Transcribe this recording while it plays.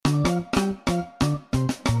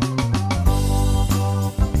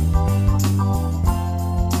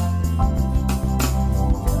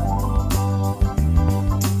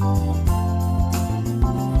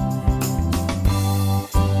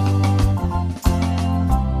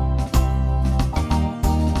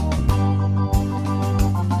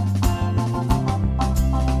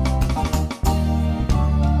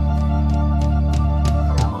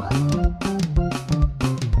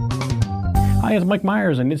Mike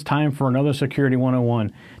Myers, and it's time for another Security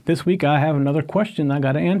 101. This week I have another question I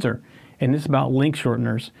got to answer, and it's about link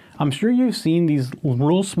shorteners. I'm sure you've seen these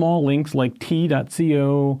real small links like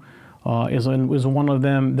t.co is one of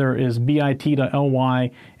them. There is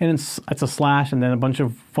bit.ly, and it's a slash and then a bunch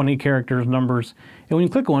of funny characters, numbers, and when you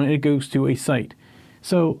click on it, it goes to a site.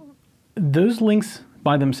 So those links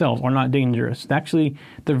by themselves are not dangerous. Actually,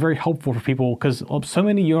 they're very helpful for people because so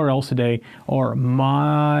many URLs today are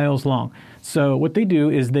miles long. So what they do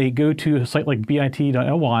is they go to a site like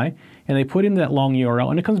bit.ly and they put in that long URL,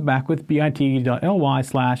 and it comes back with bit.ly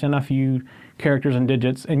slash and a few characters and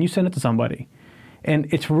digits, and you send it to somebody.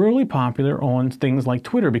 And it's really popular on things like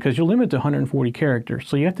Twitter because you're limited to 140 characters,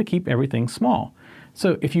 so you have to keep everything small.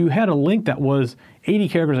 So if you had a link that was 80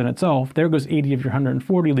 characters in itself, there goes 80 of your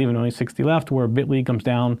 140, leaving only 60 left, where bit.ly comes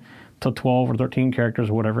down to 12 or 13 characters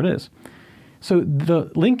or whatever it is. So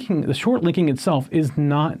the short linking itself is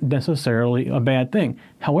not necessarily a bad thing.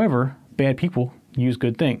 However, bad people use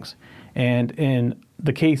good things. And in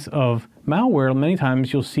the case of malware, many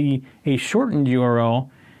times you'll see a shortened URL,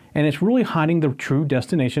 and it's really hiding the true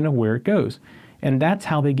destination of where it goes. And that's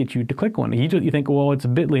how they get you to click on it. You think, well, it's a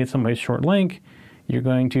bit.ly, it's somebody's short link. You're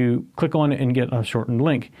going to click on it and get a shortened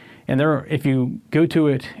link. And if you go to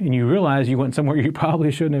it and you realize you went somewhere you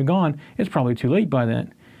probably shouldn't have gone, it's probably too late by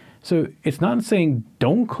then. So it's not saying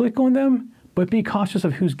don't click on them, but be cautious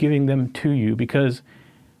of who's giving them to you, because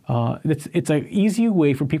it's an easy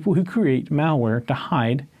way for people who create malware to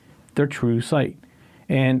hide their true site.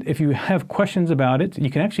 And if you have questions about it, you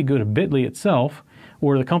can actually go to bit.ly itself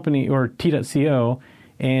or the company or t.co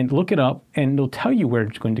and look it up, and it'll tell you where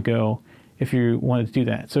it's going to go if you wanted to do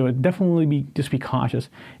that. So definitely just be cautious.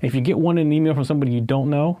 If you get an email from somebody you don't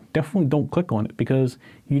know, definitely don't click on it, because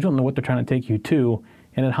you don't know what they're trying to take you to,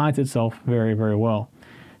 and it hides itself very, very well.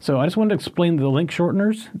 So I just wanted to explain the link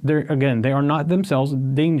shorteners. Again, they are not themselves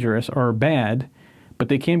dangerous or bad, but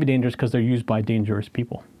they can be dangerous because they're used by dangerous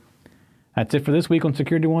people. That's it for this week on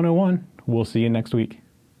Security 101. We'll see you next week.